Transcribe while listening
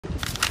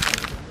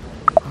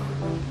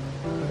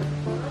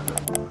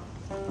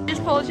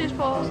pull, cheese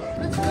pull.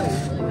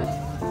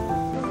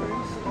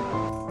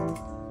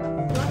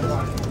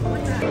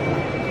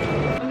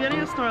 I'm getting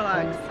a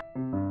Snorlax.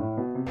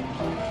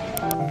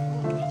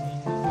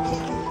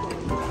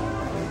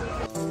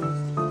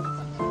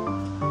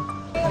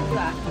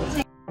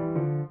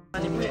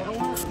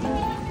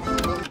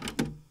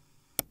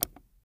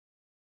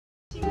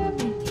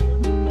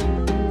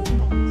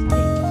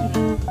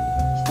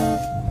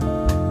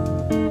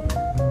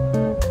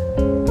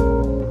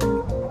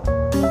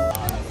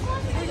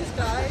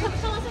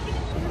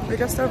 We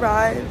just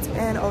arrived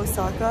in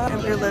Osaka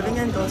and we're living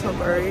in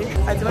Dontonburi.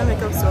 I did my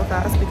makeup so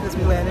fast because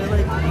we landed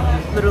like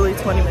literally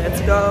 20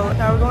 minutes ago.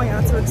 Now we're going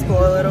out to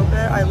explore a little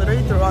bit. I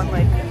literally threw on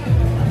like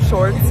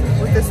shorts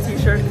with this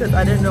t-shirt because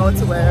I didn't know what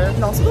to wear.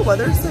 And also the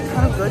weather is like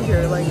kind of good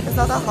here. Like it's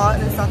not that hot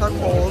and it's not that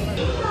cold.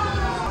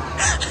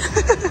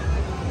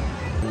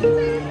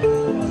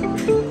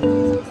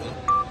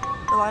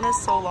 The line is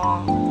so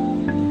long.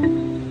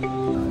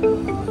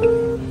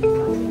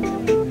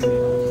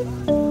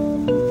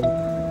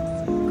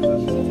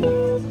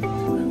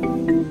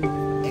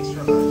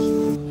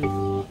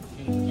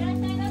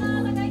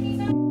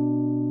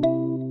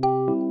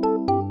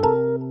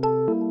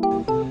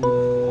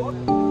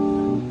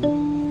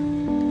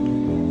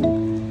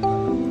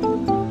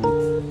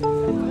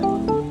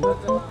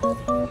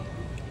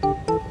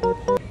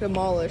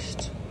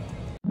 Demolished.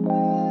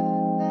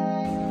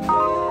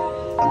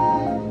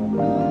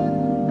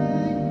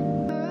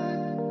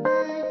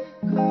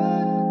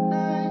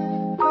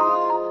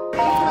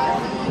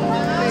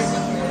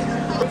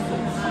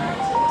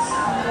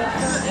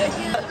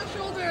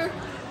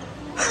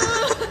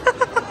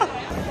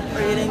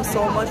 We're eating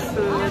so much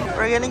food.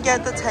 We're gonna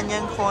get the 10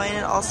 yen coin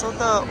and also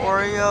the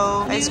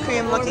Oreo ice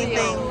cream looking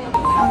thing.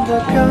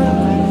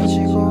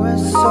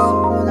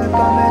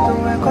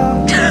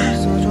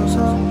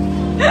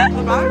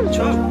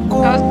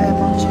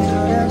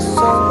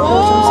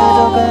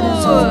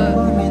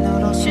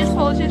 Cheese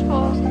pull, cheese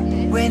pull.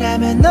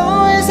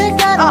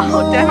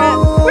 Oh, damn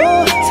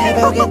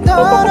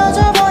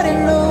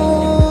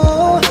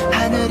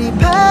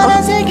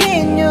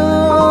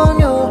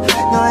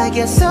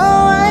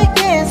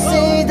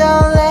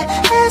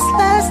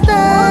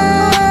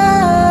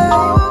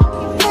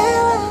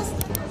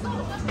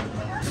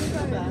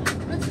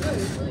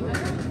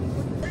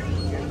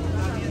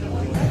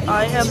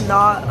I am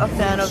not a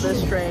fan of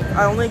this drink.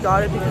 I only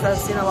got it because I've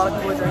seen a lot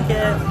of people drink it,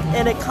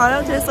 and it kind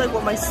of tastes like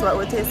what my sweat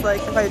would taste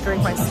like if I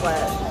drank my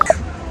sweat.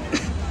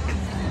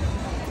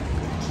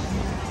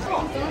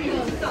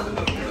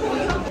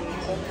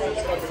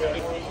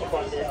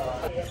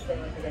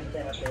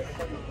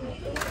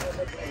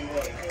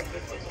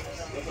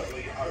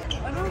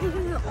 I don't know if this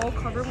is all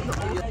covered with the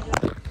oil.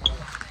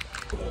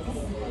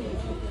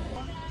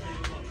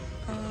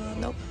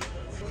 Nope.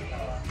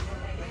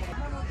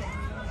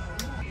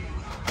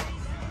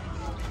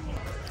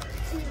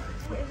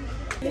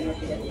 Look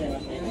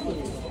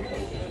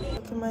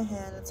at my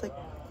hand, it's like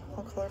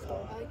all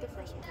colorful. I like the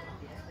first one.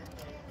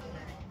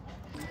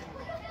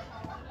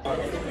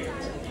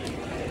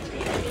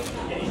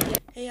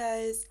 Hey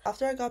guys,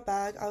 after I got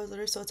back, I was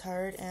literally so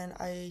tired and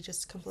I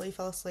just completely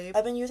fell asleep.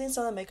 I've been using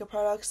some of the makeup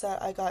products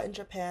that I got in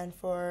Japan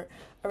for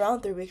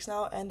around 3 weeks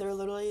now, and they're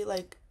literally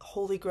like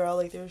holy grail,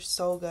 like they're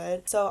so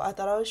good. So I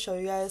thought I would show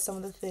you guys some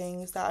of the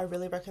things that I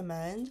really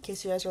recommend in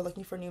case you guys are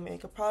looking for new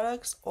makeup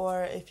products,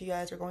 or if you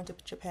guys are going to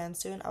Japan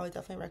soon, I would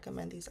definitely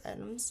recommend these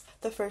items.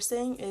 The first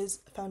thing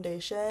is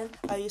foundation.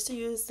 I used to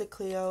use the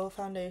Clio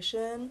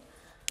foundation.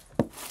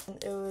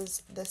 And it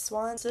was this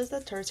one. This is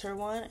the Turtur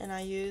one, and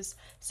I use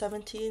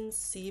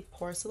 17C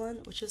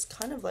porcelain, which is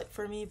kind of light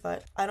for me,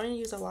 but I don't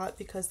use a lot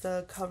because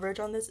the coverage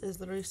on this is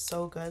literally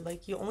so good.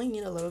 Like you only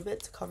need a little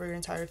bit to cover your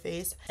entire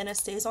face, and it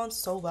stays on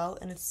so well,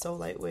 and it's so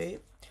lightweight.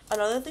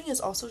 Another thing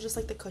is also just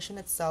like the cushion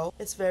itself.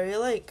 It's very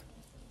like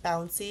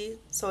bouncy,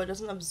 so it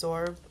doesn't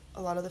absorb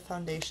a lot of the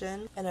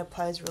foundation and it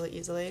applies really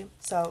easily.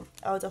 So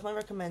I would definitely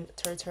recommend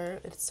Turtur.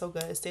 It's so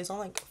good. It stays on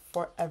like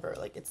forever.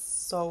 Like it's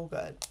so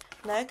good.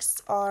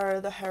 Next are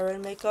the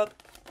Heron makeup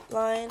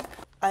line.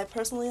 I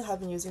personally have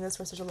been using this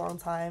for such a long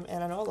time,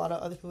 and I know a lot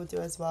of other people do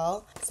as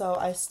well. So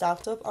I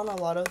stocked up on a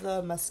lot of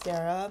the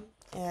mascara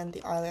and the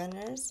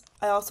eyeliners.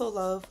 I also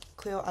love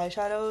Clio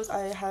eyeshadows.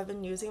 I have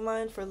been using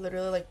mine for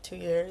literally like 2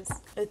 years.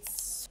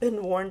 It's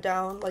been worn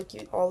down. Like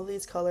all of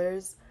these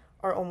colors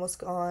are almost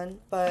gone,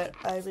 but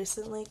I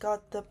recently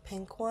got the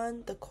pink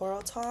one, the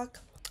Coral Talk.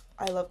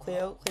 I love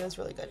Clio. Clio's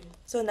really good.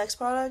 So the next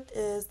product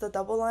is the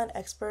Double Line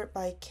Expert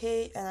by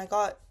Kate, and I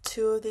got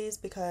 2 of these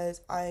because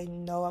I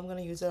know I'm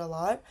gonna use it a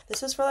lot.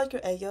 This is for like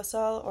your egg yolk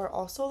cell or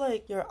also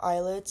like your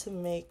eyelid to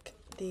make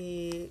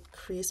the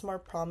crease more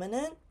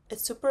prominent.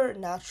 It's super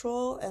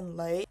natural and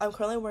light. I'm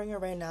currently wearing it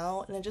right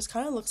now, and it just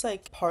kind of looks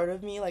like part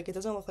of me. Like it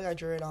doesn't look like I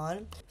drew it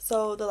on.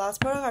 So the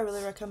last product I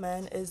really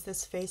recommend is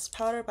this face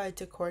powder by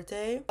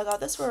Decorte. I got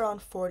this for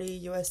around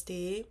 40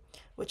 USD.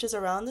 which is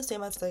around the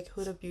same as like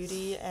Huda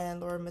Beauty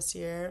and Laura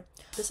Mercier.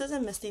 This is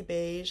in Misty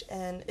Beige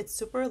and it's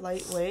super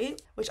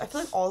lightweight, which I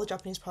feel like all the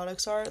Japanese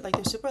products are. Like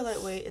they're super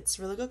lightweight, it's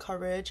really good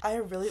coverage. I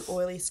have really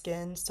oily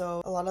skin,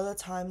 so a lot of the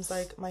times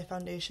like my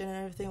foundation and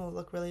everything will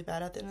look really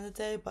bad at the end of the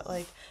day, but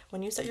like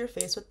when you set your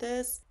face with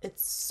this,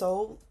 it's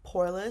so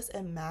poreless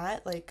and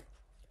matte, like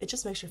it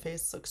just makes your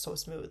face look so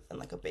smooth and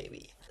like a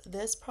baby.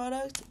 This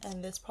product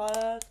and this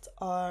product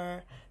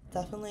are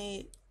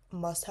definitely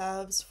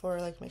must-haves for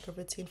like makeup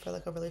routine for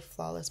like a really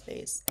flawless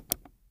base.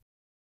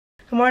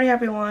 Good morning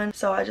everyone.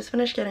 So I just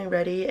finished getting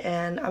ready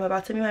and I'm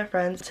about to meet my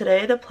friends.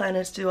 Today the plan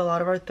is to do a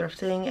lot of our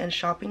thrifting and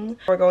shopping.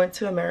 We're going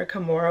to America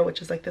Mora,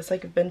 which is like this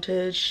like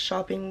vintage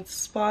shopping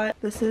spot.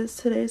 This is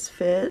today's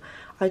fit.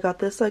 I got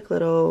this like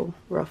little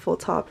ruffle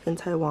top in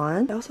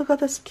Taiwan. I also got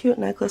this cute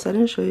necklace. I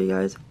didn't show you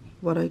guys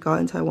what I got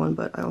in Taiwan,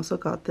 but I also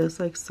got this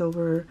like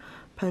silver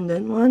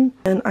pendant one.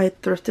 And I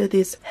thrifted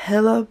these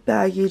hella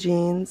baggy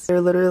jeans.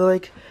 They're literally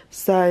like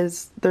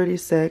size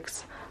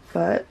 36,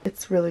 but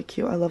it's really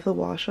cute. I love the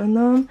wash on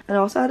them. And I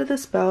also added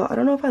this belt. I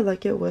don't know if I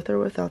like it with or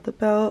without the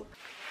belt.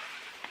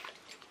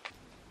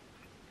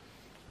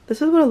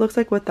 This is what it looks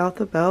like without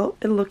the belt.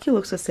 It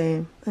looks the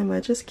same. I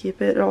might just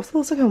keep it. It also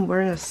looks like I'm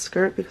wearing a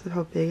skirt because of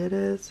how big it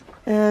is.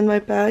 And my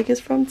bag is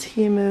from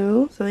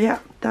Temu. So yeah,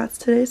 that's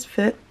today's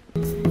fit.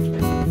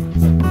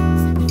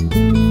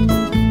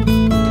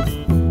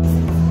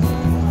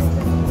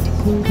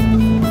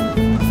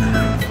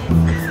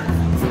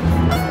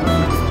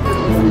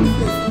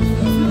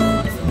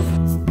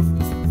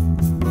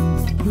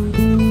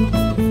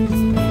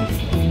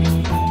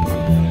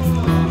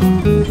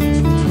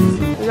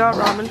 We got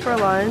ramen for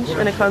lunch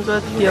and it comes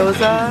with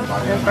gyoza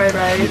and fried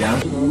rice.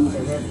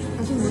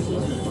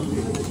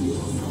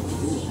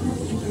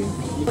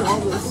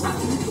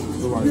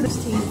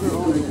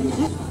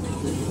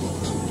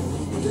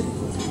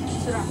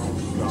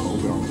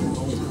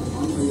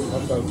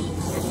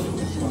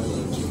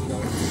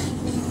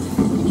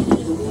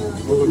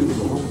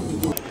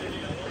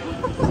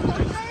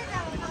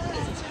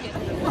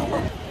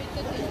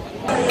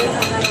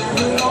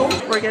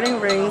 We're getting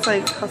rings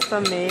like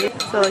custom made,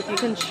 so like you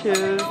can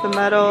choose the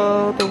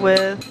metal, the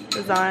width,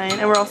 design,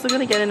 and we're also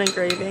gonna get an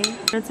engraving.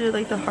 We're gonna do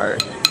like the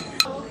heart.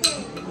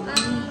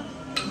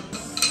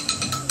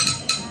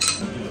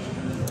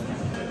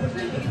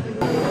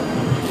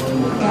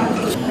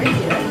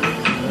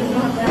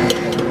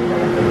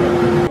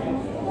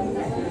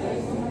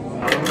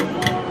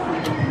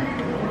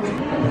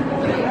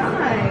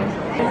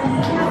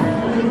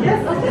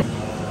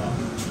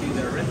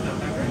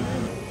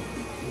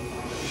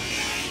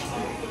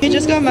 We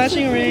just got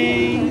matching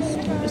rings.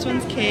 This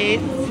one's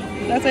Kate.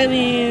 That's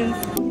Eileen's.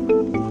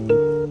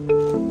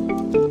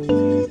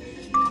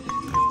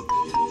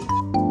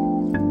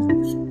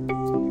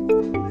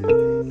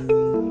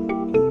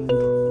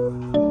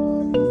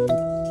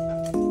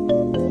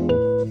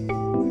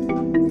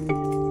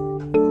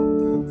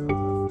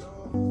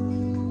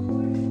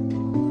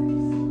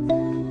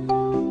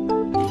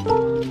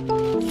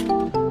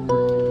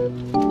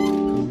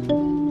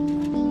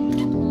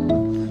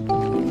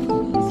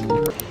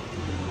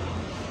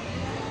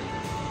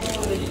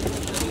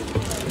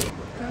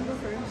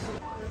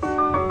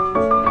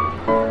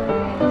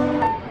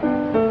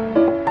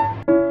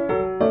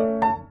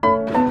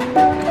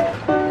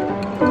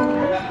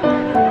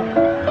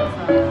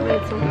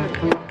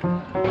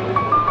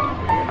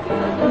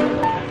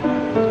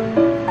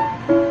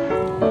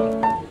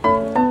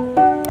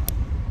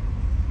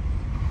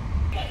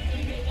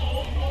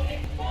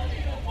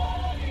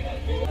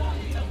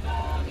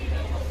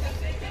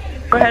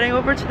 We're heading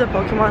over to the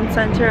Pokemon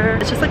Center.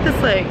 It's just like this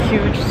like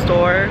huge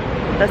store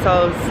that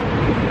sells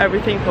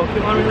everything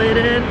Pokemon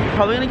related.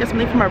 Probably gonna get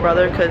something for my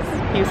brother because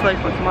he used to like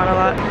Pokemon a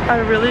lot. I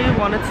really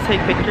wanted to take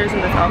pictures in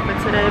this outfit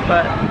today,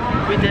 but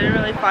we didn't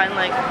really find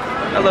like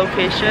a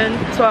location.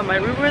 So I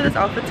might rewear this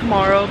outfit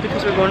tomorrow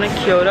because we're going to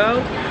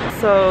Kyoto.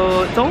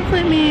 So don't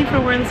blame me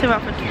for wearing the same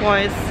outfit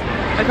twice.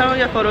 I kind of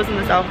get photos in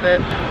this outfit.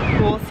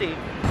 We'll see.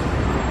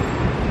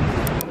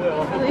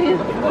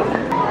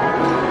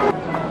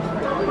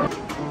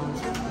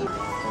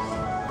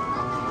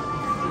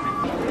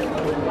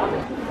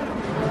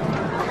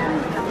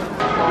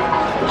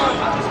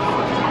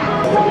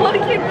 Look,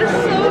 it's so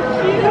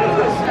cute.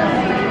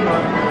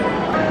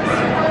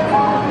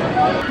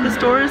 The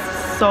store is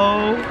so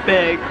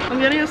big. I'm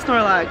getting a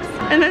Snorlax.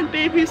 And then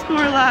baby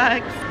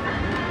Snorlax.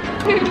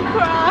 She's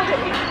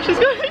crying. She's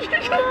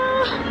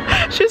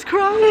crying. She's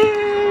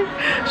crying.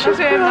 She's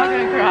okay, crying. I'm not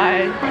gonna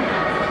cry.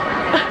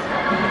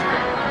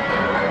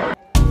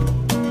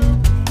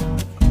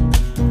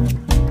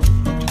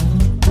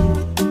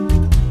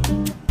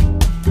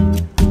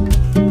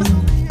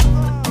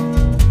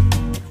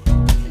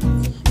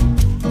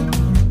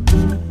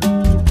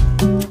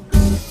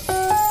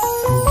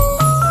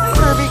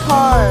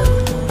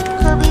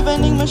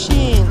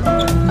 Machine.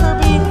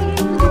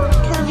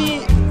 Kirby,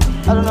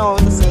 I don't know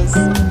what this is.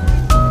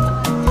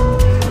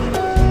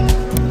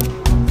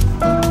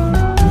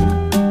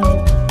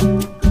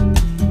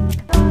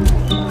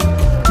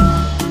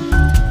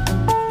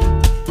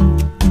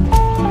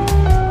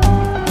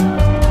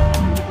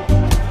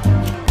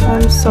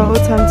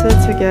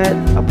 get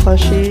a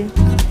plushie.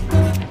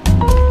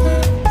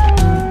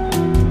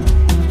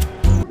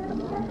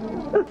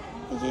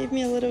 They gave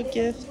me a little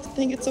gift. I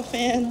think it's a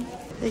fan.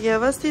 They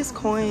gave us these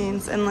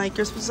coins and like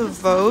you're supposed to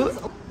vote.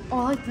 Oh,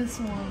 I like this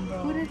one,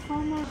 bro.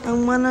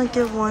 I'm gonna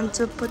give one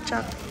to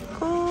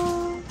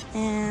Pochako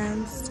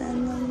and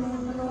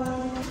Cinnamon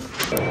Roll.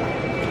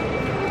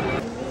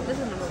 This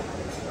is number 1.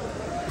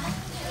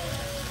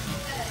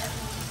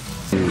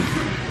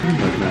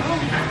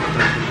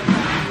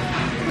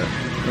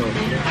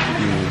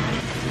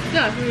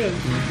 Yeah, for real.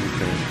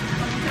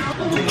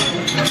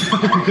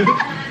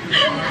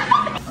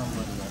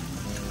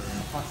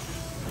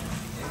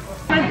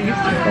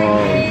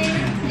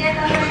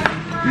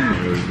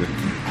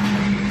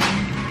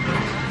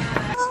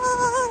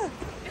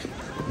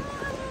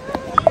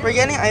 We're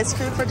getting ice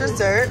cream for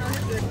dessert.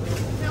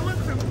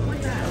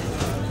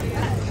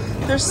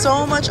 There's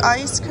so much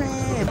ice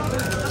cream.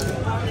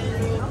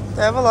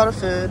 They have a lot of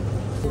food.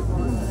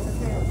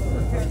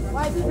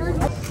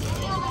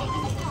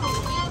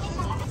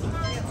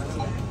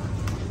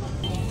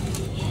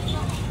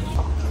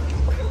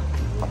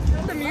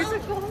 The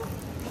musical?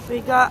 We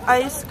got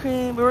ice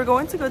cream. We were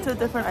going to go to a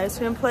different ice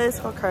cream place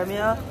called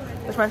Carmia,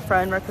 which my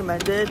friend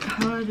recommended.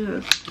 How do I do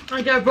this?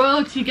 I got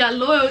royalty, got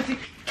loyalty.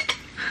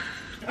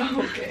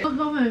 Oh, okay.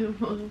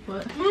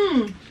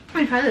 Mmm. Let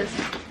me try this.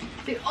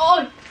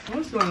 Oh!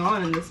 What's going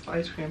on in this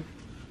ice cream?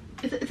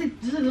 It's like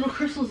there's like little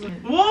crystals in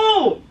it.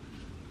 Whoa!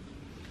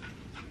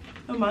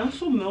 Oh, mine's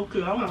so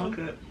milky. I don't like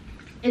it.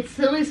 It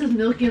literally says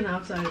milky on the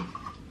outside.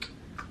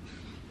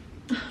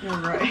 You're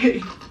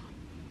right.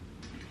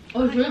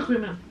 Oh, it's really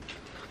creamy.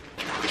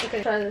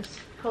 Okay, try this.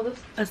 Hold this.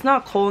 It's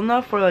not cold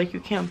enough where like you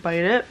can't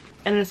bite it,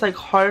 and it's like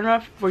hard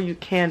enough where you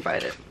can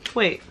bite it.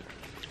 Wait.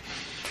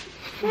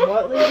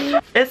 What, lady?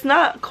 It's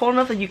not cold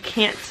enough that you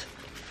can't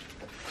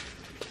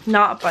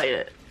not bite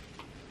it.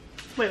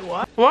 Wait,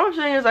 what? What I'm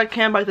saying is I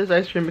can't bite this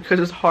ice cream because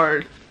it's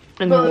hard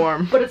and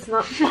warm. But it's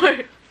not.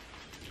 Wait.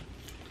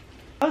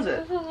 How's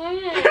it?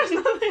 There's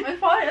nothing. It's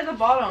probably at the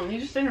bottom. You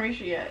just didn't reach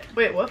it yet.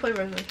 Wait, what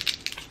flavor is this?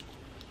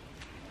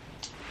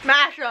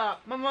 Mash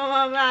up.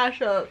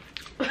 Mash up.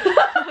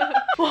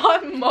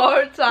 One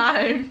more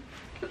time.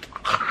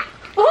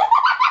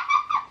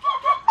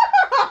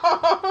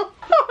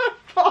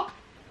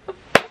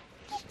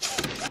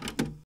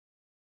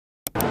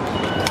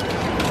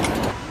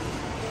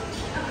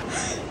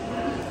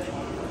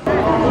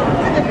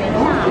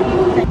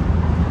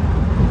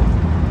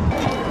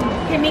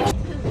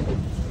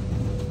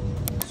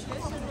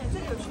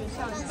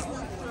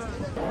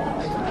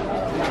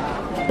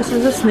 This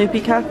is a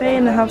Snoopy cafe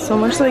and they have so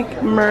much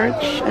like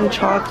merch and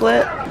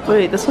chocolate.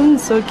 Wait, this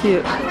one's so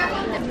cute.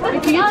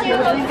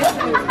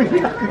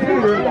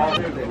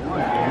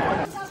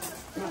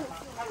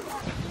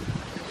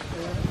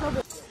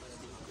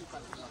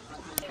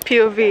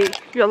 POV,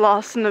 you're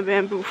lost in the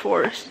bamboo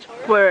forest.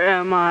 Where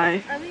am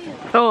I?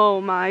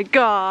 Oh my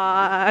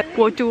god.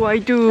 What do I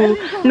do?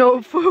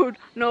 No food,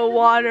 no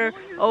water,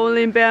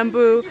 only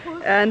bamboo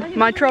and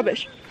my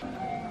rubbish.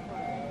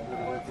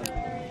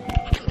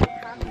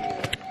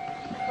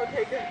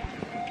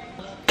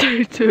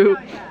 Day 2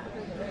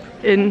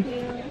 in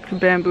the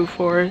bamboo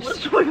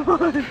forest. Oh my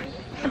god.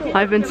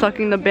 I've been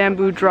sucking the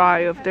bamboo dry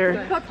of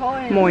their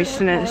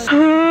moistness.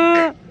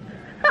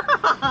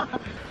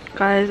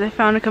 Guys, I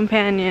found a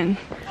companion.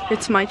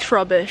 It's my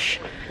Trubbish.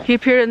 He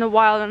appeared in the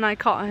wild and I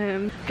caught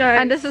him.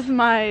 Guys, and this is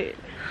my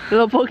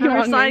little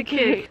Pokemon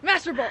sidekick.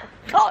 Master Ball.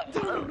 Oh.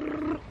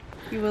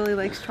 He really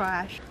likes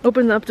trash.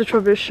 Open up the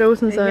Trubbish. Show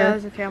what's inside. He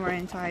has a camera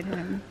inside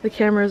him. The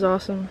camera is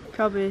awesome.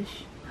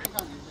 Trubbish.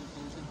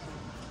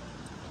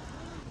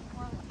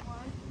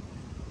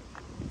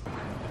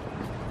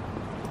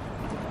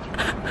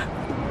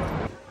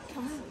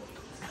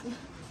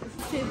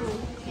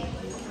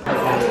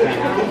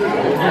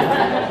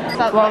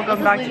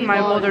 Welcome back to my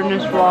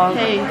wilderness vlog.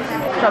 Hey,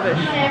 Trubbish.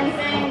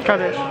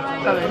 Trubbish.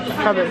 Trubbish.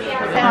 Trubbish.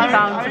 I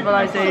found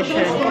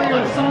civilization.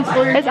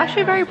 It's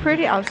actually very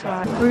pretty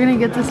outside. we're gonna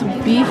get this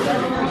beef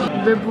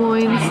rib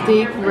loin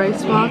steak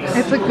rice box.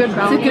 It's a good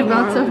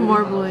bounce of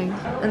marbling.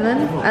 And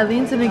then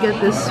Eileen's gonna get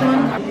this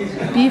one,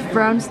 beef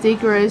brown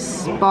steak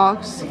rice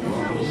box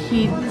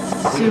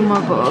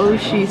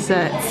Hitsumabooshi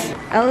set.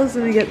 Ella's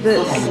gonna get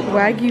this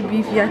Wagyu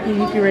beef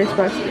yakiniku rice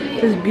box,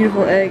 this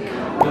beautiful egg.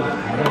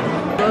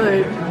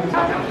 Good.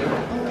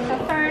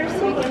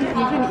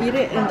 You can eat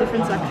it in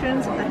different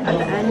sections. At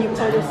the end, you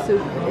pour the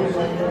soup in.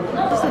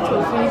 Just the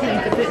tofu, you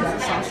can dip it into the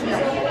sausage.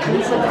 And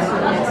it's like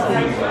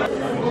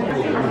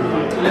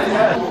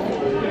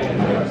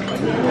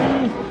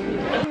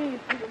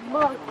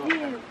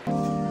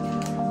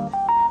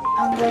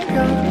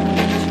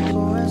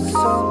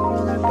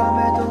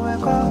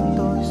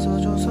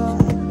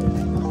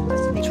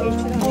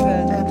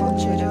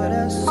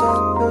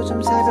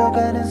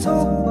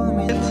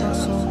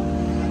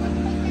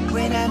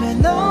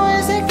왜냐면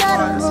너의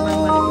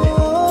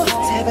색깔로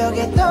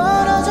새벽에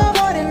떨어져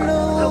버린 루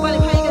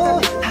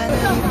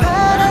하늘이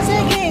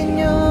파란색인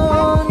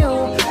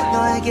요요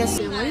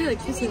너에게서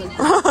너에게서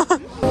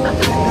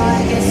I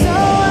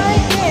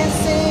can't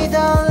say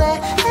don't let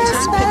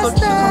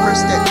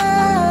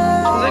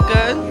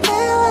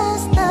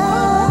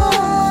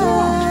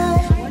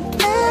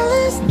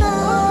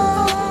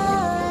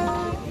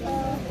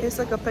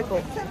like a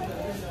pickle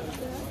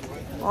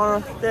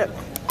on a stick.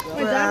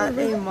 We're at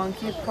a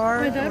monkey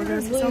park. We're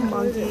gonna see some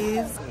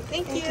monkeys.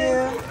 Thank you.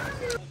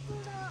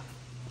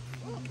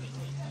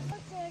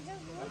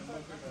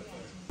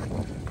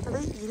 Are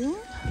they eating?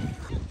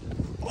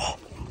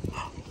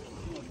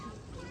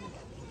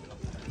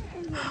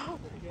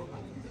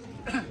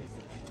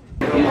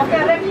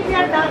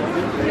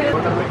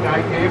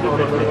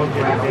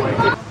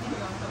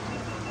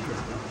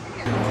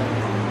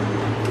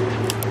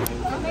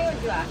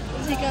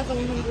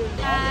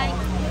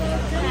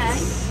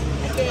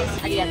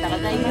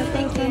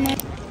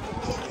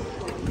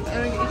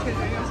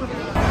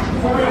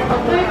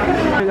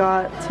 We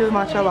got 2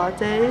 matcha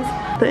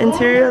lattes. The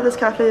interior of this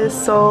cafe is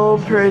so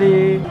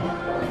pretty.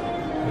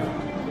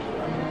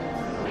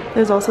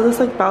 There's also this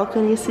like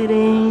balcony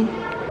seating.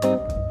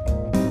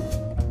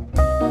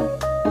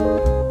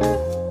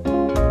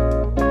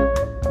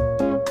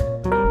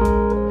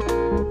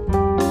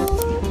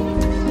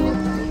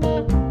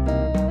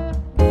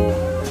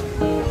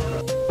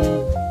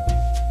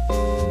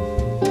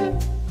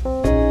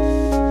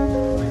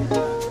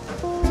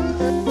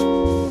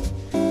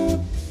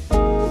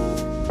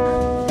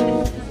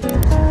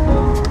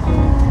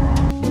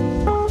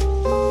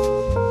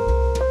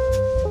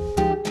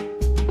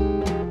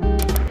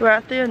 We're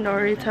at the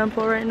Inori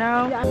temple right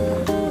now.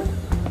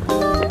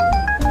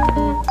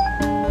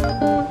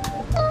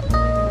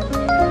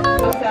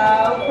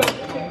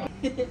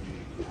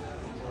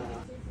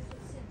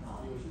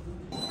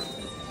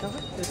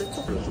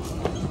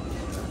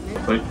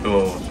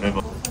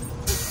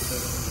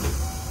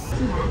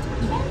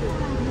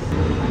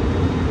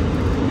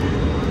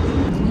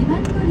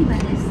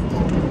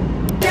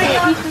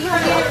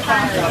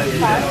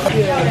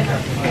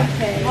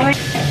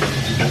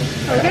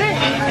 We're gonna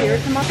eat here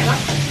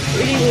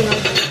tomorrow.